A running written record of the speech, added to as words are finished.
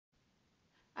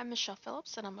I'm Michelle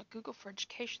Phillips, and I'm a Google for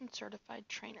Education certified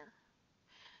trainer.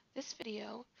 This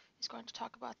video is going to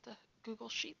talk about the Google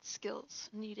Sheets skills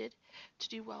needed to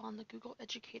do well on the Google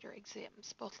Educator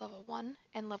Exams, both Level 1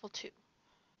 and Level 2.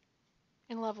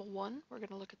 In Level 1, we're going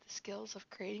to look at the skills of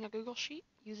creating a Google Sheet,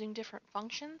 using different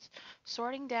functions,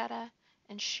 sorting data,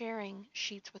 and sharing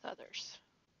sheets with others.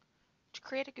 To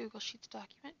create a Google Sheets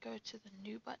document, go to the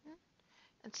New button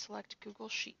and select Google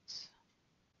Sheets.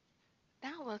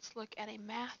 Now let's look at a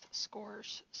math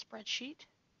scores spreadsheet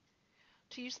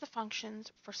to use the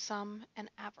functions for sum and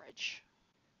average.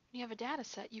 When you have a data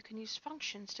set, you can use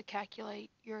functions to calculate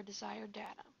your desired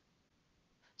data.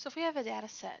 So if we have a data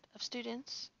set of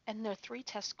students and their 3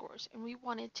 test scores, and we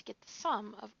wanted to get the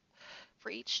sum for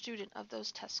each student of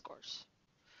those test scores,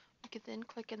 we could then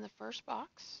click in the first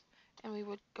box and we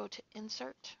would go to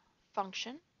Insert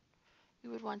Function. We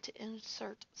would want to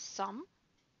insert sum,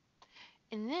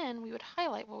 and then we would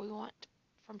highlight what we want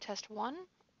from test 1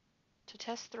 to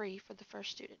test 3 for the first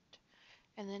student,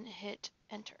 and then hit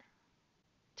enter.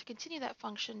 To continue that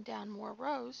function down more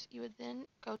rows, you would then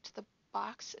go to the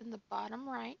box in the bottom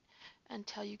right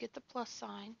until you get the plus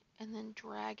sign, and then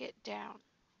drag it down,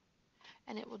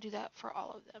 and it will do that for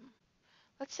all of them.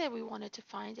 Let's say we wanted to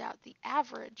find out the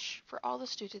average for all the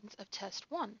students of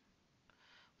test 1.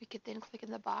 We could then click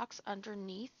in the box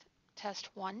underneath test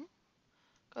 1,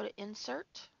 go to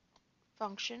Insert,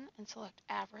 Function, and select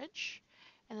Average,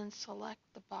 and then select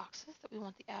the boxes that we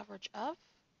want the average of,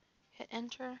 hit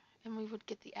enter, and we would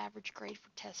get the average grade for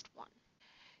test 1.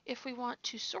 If we want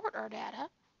to sort our data,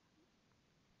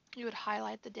 you would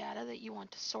highlight the data that you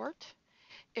want to sort.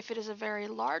 If it is a very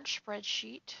large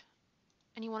spreadsheet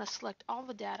and you want to select all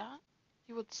the data,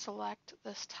 you would select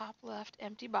this top left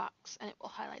empty box and it will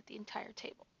highlight the entire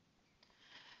table.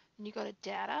 Then you go to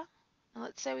Data, and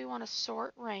let's say we want to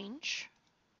sort range.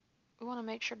 We want to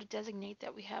make sure to designate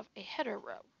that we have a header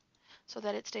row so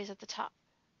that it stays at the top.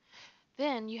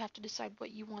 Then you have to decide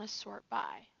what you want to sort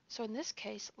by. So in this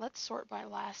case, let's sort by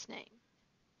last name.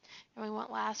 And we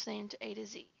want last name to A to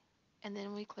Z. And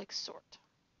then we click Sort.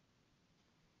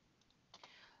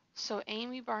 So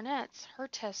Amy Barnett's, her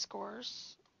test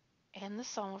scores and the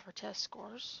sum of her test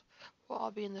scores will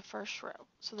all be in the first row.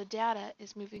 So the data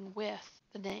is moving with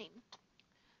the name.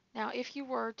 Now if you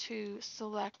were to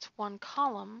select one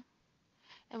column,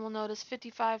 and we'll notice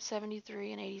 55,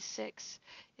 73, and 86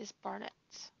 is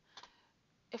Barnett's.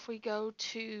 If we go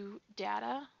to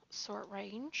Data, Sort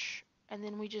Range, and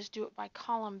then we just do it by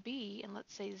column B, and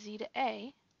let's say Z to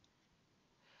A,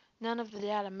 none of the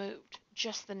data moved,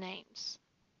 just the names.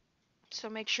 So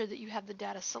make sure that you have the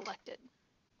data selected.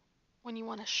 When you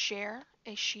want to share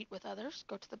a sheet with others,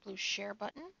 go to the blue Share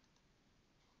button,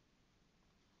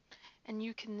 and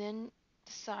you can then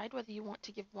decide whether you want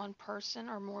to give one person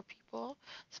or more people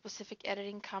specific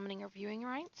editing, commenting, or viewing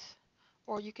rights,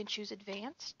 or you can choose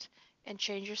Advanced and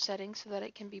change your settings so that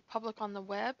it can be public on the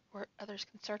web where others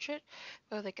can search it,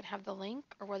 whether they can have the link,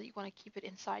 or whether you want to keep it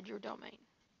inside your domain.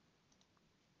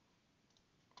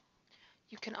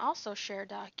 You can also share a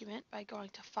document by going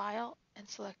to File and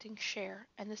selecting Share,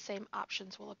 and the same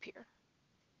options will appear.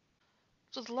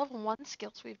 So the Level 1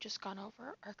 skills we've just gone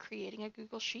over are creating a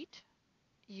Google Sheet,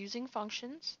 using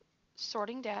functions,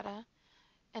 sorting data,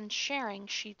 and sharing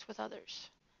sheets with others.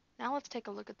 Now let's take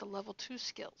a look at the Level 2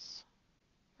 skills.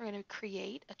 We're going to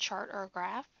create a chart or a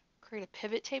graph, create a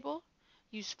pivot table,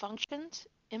 use functions,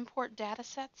 import data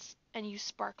sets, and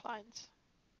use sparklines.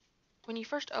 When you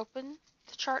first open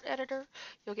the chart editor,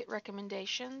 you'll get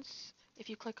recommendations. If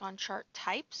you click on chart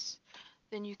types,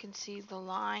 then you can see the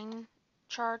line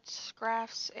charts,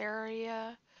 graphs,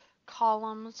 area,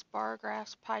 columns, bar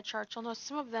graphs, pie charts. You'll notice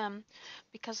some of them,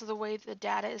 because of the way the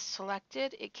data is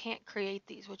selected, it can't create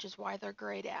these, which is why they're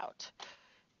grayed out.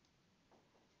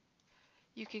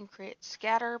 You can create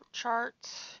scatter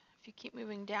charts. If you keep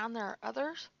moving down, there are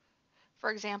others. For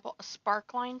example, a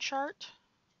sparkline chart.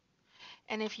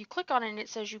 And if you click on it and it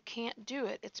says you can't do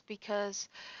it, it's because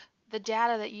the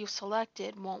data that you've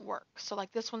selected won't work. So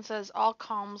like this one says all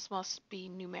columns must be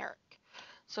numeric.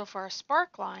 So for a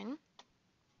sparkline,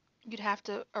 you'd have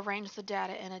to arrange the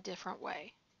data in a different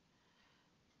way.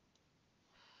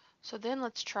 So then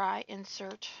let's try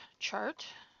Insert Chart.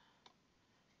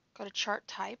 Go to Chart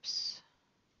Types.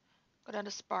 Go down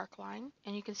to Sparkline,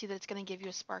 and you can see that it's going to give you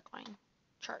a sparkline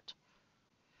chart.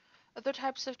 Other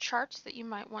types of charts that you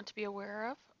might want to be aware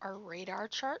of are radar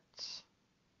charts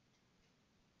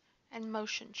and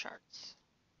motion charts.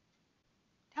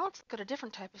 Now let's look at a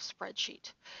different type of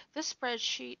spreadsheet. This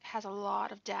spreadsheet has a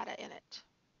lot of data in it,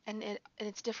 and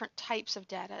it's different types of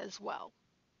data as well.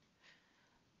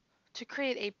 To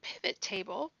create a pivot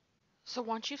table, So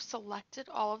once you've selected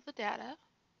all of the data,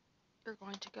 you're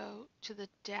going to go to the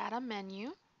Data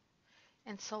menu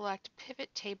and select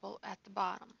Pivot Table at the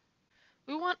bottom.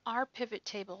 We want our pivot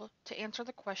table to answer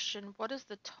the question, what is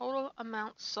the total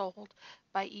amount sold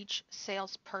by each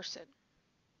salesperson?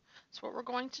 So what we're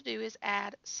going to do is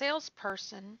add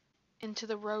salesperson into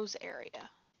the rows area.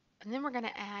 And then we're going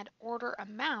to add order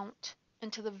amount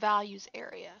into the values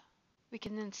area. We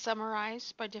can then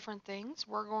summarize by different things.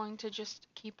 We're going to just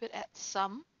keep it at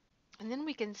sum. And then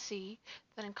we can see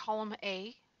that in column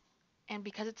A, and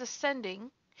because it's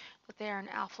ascending, that they are in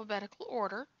alphabetical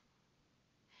order.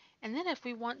 And then if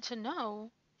we want to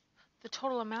know the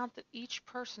total amount that each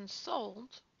person sold,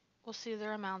 we'll see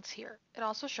their amounts here. It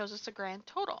also shows us a grand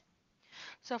total.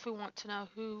 So if we want to know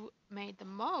who made the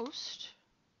most,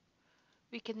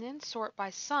 we can then sort by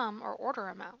sum or order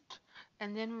amount.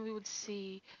 And then we would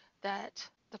see that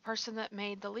the person that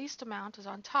made the least amount is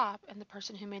on top and the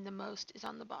person who made the most is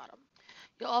on the bottom.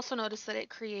 You'll also notice that it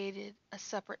created a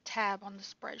separate tab on the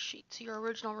spreadsheet, so your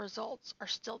original results are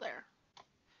still there.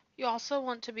 You also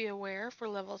want to be aware for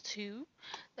level 2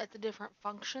 that the different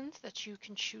functions that you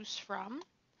can choose from.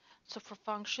 So for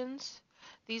functions,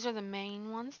 these are the main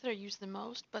ones that are used the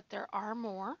most, but there are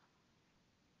more.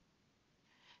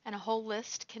 And a whole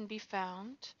list can be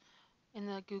found in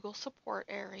the Google support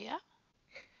area.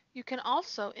 You can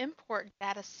also import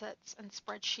data sets and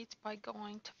spreadsheets by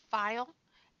going to File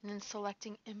and then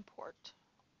selecting Import.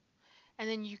 And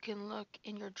then you can look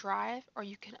in your drive or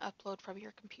you can upload from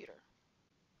your computer.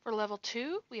 For level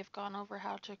 2, we have gone over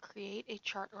how to create a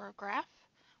chart or a graph.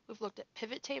 We've looked at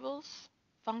pivot tables,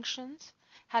 functions,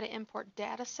 how to import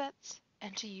data sets,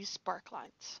 and to use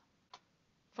sparklines.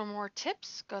 For more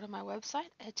tips, go to my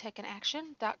website,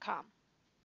 edtechinaction.com.